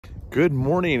Good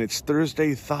morning. It's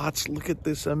Thursday Thoughts. Look at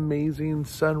this amazing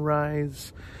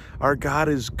sunrise. Our God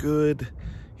is good.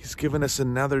 He's given us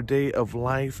another day of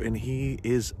life, and He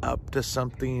is up to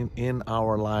something in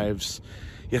our lives.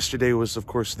 Yesterday was, of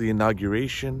course, the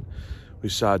inauguration. We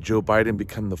saw Joe Biden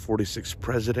become the 46th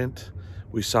president.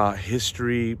 We saw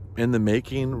history in the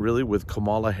making, really, with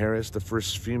Kamala Harris, the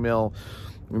first female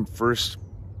and first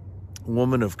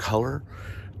woman of color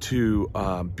to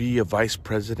be a vice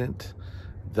president,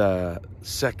 the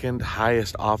second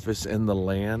highest office in the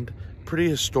land. Pretty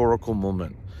historical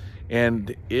moment.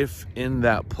 And if in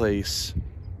that place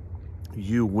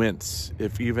you wince,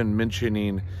 if even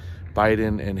mentioning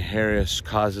Biden and Harris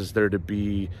causes there to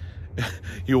be,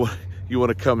 you want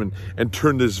to come and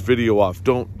turn this video off.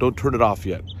 Don't turn it off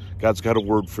yet. God's got a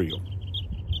word for you.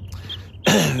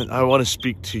 I want to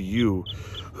speak to you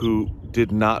who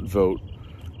did not vote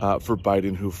for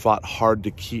Biden, who fought hard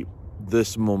to keep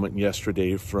this moment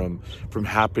yesterday from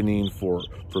happening for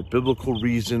biblical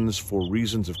reasons, for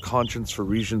reasons of conscience, for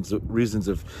reasons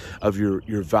of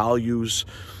your values.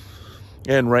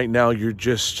 And right now you're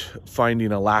just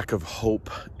finding a lack of hope,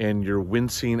 and you're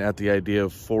wincing at the idea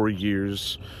of 4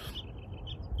 years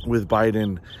with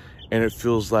Biden, and it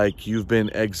feels like you've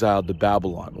been exiled to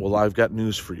Babylon. Well, I've got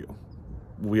news for you.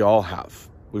 We all have.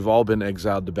 We've all been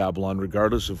exiled to Babylon,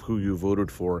 regardless of who you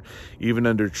voted for. Even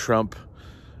under Trump,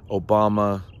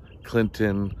 Obama,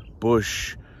 Clinton,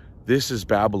 Bush, this is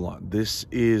Babylon. This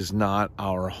is not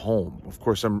our home. Of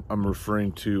course, I'm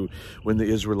referring to when the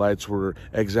Israelites were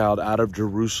exiled out of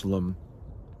Jerusalem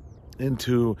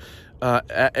into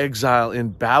exile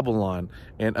in Babylon,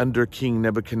 and under King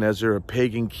Nebuchadnezzar, a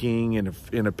pagan king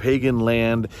in a pagan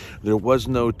land. There was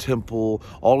no temple.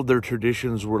 All of their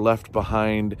traditions were left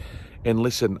behind. And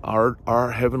listen,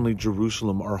 our heavenly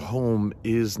Jerusalem, our home,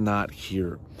 is not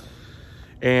here.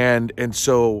 And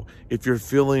so if you're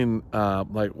feeling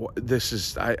like this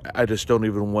is, I just don't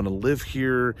even want to live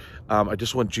here. I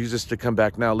just want Jesus to come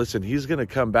back now. Listen, He's going to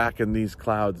come back in these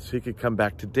clouds. He could come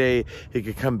back today. He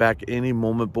could come back any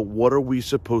moment. But what are we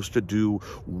supposed to do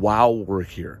while we're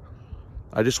here?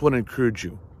 I just want to encourage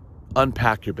you.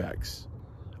 Unpack your bags.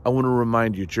 I want to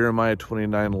remind you, Jeremiah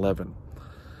 29:11.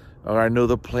 I know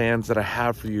the plans that I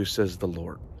have for you, says the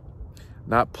Lord.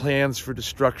 Not plans for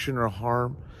destruction or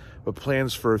harm, but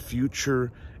plans for a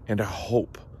future and a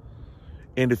hope.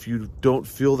 And if you don't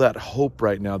feel that hope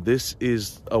right now, this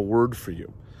is a word for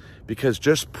you. Because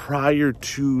just prior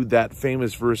to that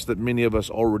famous verse that many of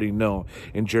us already know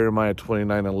in Jeremiah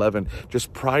 29:11,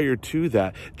 just prior to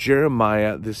that,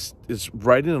 Jeremiah this is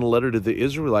writing a letter to the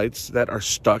Israelites that are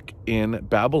stuck in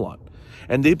Babylon.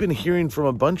 And they've been hearing from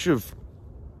a bunch of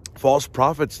false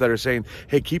prophets that are saying,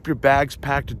 hey, keep your bags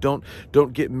packed, don't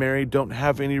get married, don't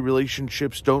have any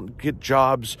relationships, don't get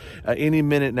jobs. Any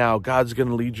minute now, God's going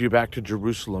to lead you back to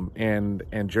Jerusalem. And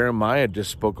Jeremiah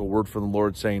just spoke a word from the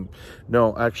Lord saying,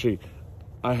 no, actually,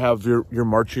 I have your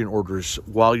marching orders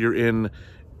while you're in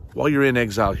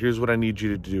exile. Here's what I need you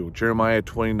to do. Jeremiah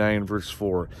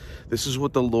 29:4. This is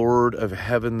what the Lord of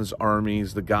heaven's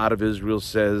armies, the God of Israel,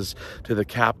 says to the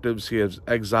captives He has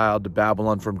exiled to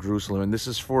Babylon from Jerusalem. And this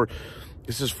is for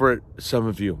some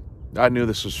of you. I knew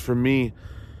this was for me,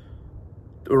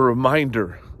 a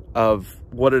reminder of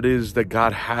what it is that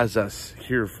God has us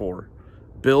here for.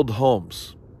 Build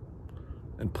homes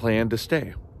and plan to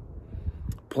stay.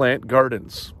 Plant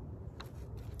gardens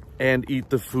and eat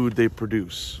the food they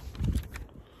produce.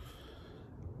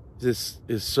 This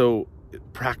is so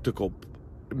practical.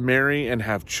 Marry and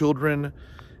have children,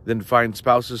 then find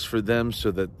spouses for them so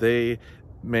that they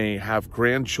may have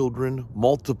grandchildren.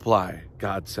 Multiply,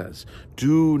 God says.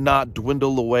 Do not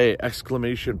dwindle away, !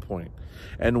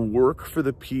 And work for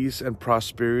the peace and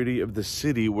prosperity of the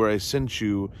city where I sent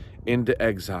you into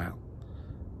exile.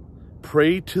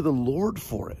 Pray to the Lord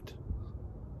for it,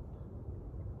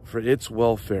 for its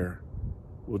welfare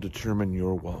will determine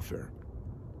your welfare.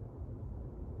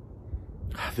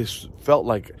 This felt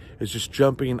like it's just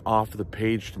jumping off the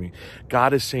page to me.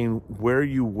 God is saying where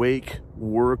you wake,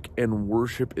 work, and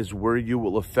worship is where you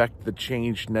will affect the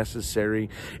change necessary.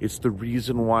 It's the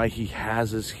reason why He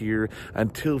has us here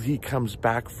until He comes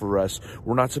back for us.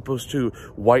 We're not supposed to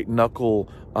white knuckle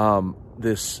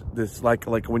this like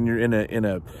when you're in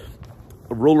a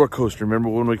roller coaster. Remember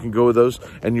when we can go with those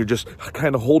and you're just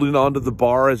kind of holding on to the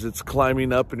bar as it's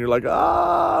climbing up and you're like,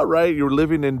 right? You're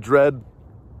living in dread.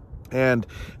 And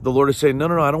the Lord is saying, no,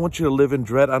 I don't want you to live in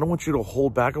dread. I don't want you to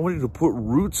hold back. I want you to put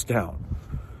roots down,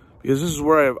 because this is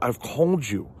where I've called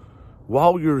you.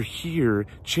 while you're here,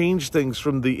 change things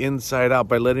from the inside out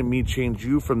by letting me change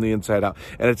you from the inside out.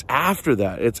 And it's after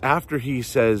that, it's after he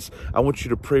says, I want you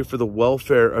to pray for the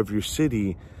welfare of your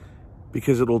city,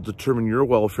 because it'll determine your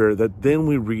welfare, that then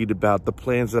we read about the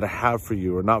plans that I have for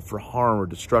you are not for harm or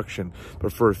destruction,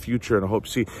 but for a future and a hope.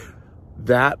 See,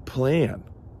 that plan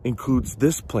includes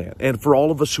this plan. And for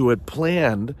all of us who had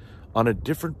planned on a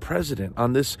different president,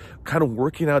 on this kind of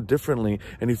working out differently,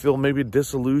 and you feel maybe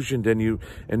disillusioned and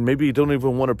maybe you don't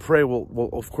even want to pray. Well,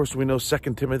 of course we know 2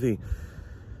 Timothy,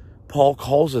 Paul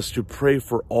calls us to pray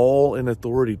for all in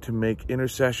authority, to make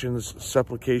intercessions,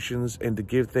 supplications, and to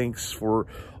give thanks for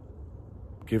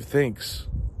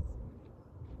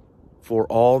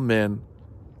all men,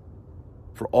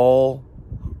 for all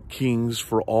kings,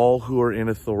 for all who are in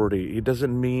authority. It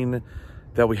doesn't mean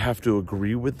that we have to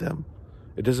agree with them.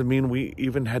 It doesn't mean we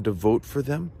even had to vote for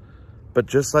them. But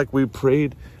just like we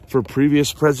prayed for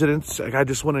previous presidents, I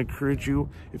just want to encourage you,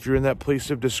 if you're in that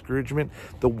place of discouragement,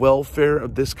 the welfare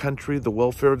of this country, the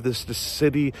welfare of this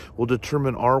city will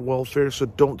determine our welfare. So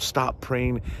don't stop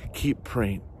praying. Keep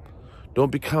praying. Don't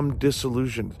become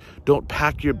disillusioned. Don't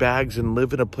pack your bags and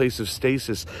live in a place of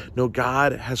stasis. No,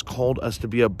 God has called us to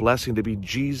be a blessing, to be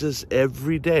Jesus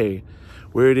every day,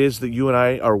 where it is that you and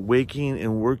I are waking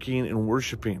and working and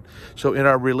worshiping. So in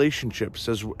our relationships,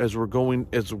 as we're going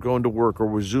to work, or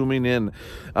we're zooming in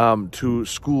to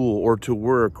school or to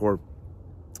work, or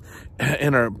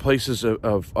in our places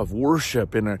of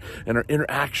worship, in our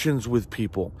interactions with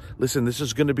people. Listen, this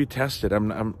is going to be tested.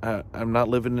 I'm not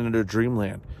living in a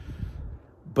dreamland.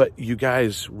 But you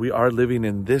guys, we are living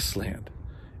in this land,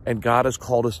 and God has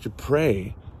called us to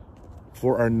pray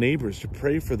for our neighbors, to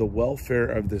pray for the welfare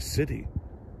of the city.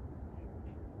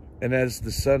 And as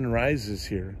the sun rises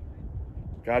here,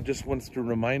 God just wants to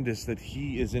remind us that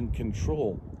He is in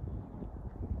control.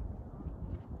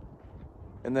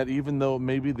 And that even though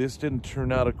maybe this didn't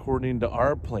turn out according to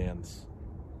our plans,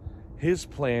 His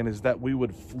plan is that we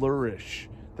would flourish,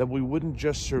 that we wouldn't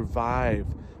just survive,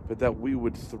 but that we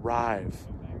would thrive.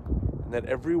 And that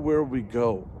everywhere we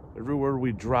go, everywhere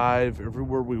we drive,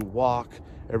 everywhere we walk,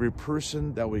 every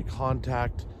person that we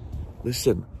contact,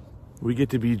 listen, we get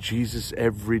to be Jesus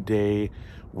every day,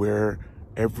 where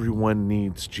everyone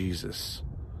needs Jesus.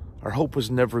 Our hope was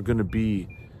never going to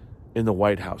be in the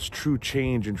White House. True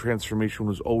change and transformation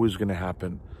was always going to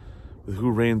happen with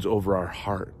who reigns over our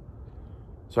heart.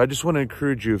 So I just want to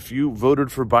encourage you, if you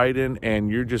voted for Biden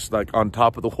and you're just like on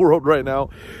top of the world right now,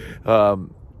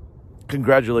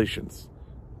 congratulations.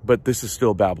 But this is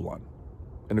still Babylon.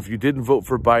 And if you didn't vote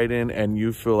for Biden and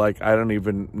you feel like, I don't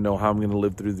even know how I'm going to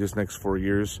live through this next 4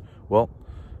 years, well,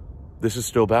 this is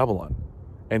still Babylon.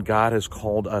 And God has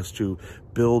called us to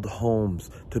build homes,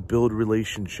 to build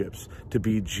relationships, to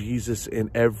be Jesus in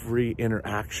every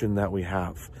interaction that we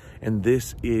have. And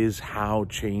this is how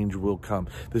change will come.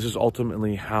 This is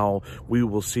ultimately how we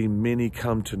will see many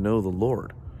come to know the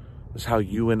Lord. This is how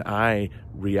you and I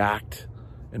react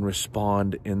and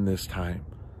respond in this time.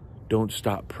 Don't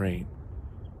stop praying.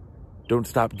 Don't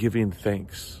stop giving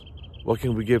thanks. What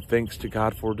can we give thanks to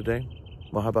God for today?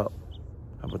 Well, how about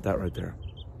that right there?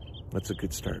 That's a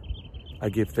good start. I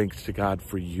give thanks to God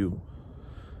for you.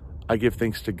 I give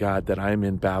thanks to God that I'm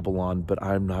in Babylon, but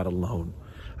I'm not alone.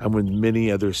 I'm with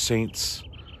many other saints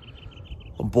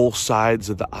on both sides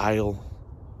of the aisle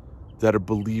that are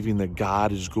believing that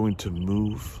God is going to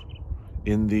move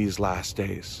in these last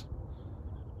days.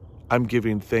 I'm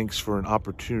giving thanks for an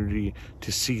opportunity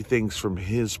to see things from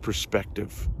His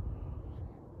perspective.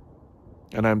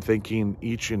 And I'm thanking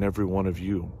each and every one of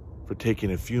you for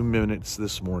taking a few minutes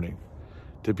this morning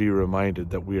to be reminded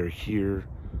that we are here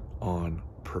on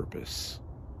purpose.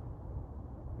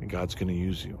 And God's going to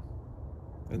use you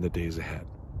in the days ahead.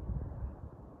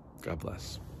 God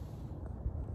bless.